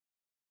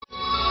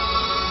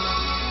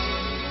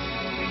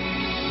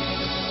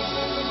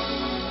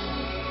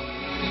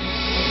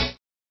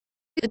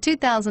The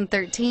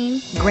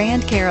 2013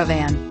 Grand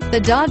Caravan. The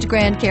Dodge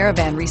Grand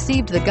Caravan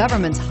received the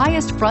government's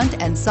highest front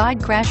and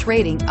side crash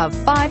rating of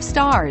 5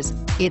 stars.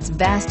 Its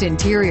vast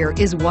interior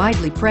is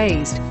widely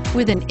praised,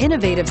 with an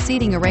innovative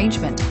seating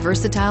arrangement,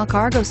 versatile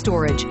cargo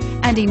storage,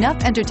 and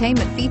enough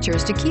entertainment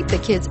features to keep the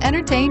kids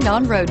entertained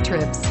on road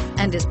trips,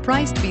 and is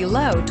priced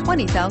below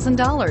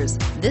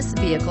 $20,000. This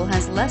vehicle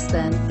has less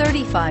than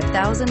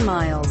 35,000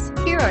 miles.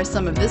 Here are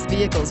some of this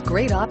vehicle's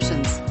great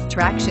options: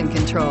 traction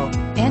control,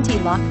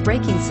 anti-lock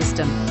braking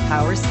system,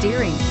 power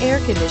steering, air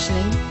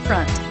conditioning,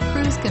 front,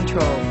 cruise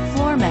control,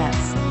 floor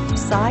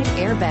mats, side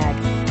airbag,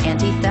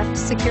 anti-theft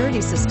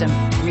security system,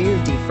 rear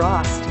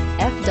defrost,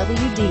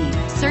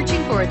 FWD.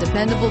 Searching for a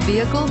dependable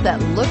vehicle that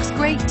looks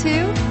great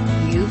too?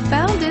 You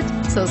found it,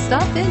 so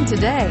stop in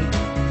today.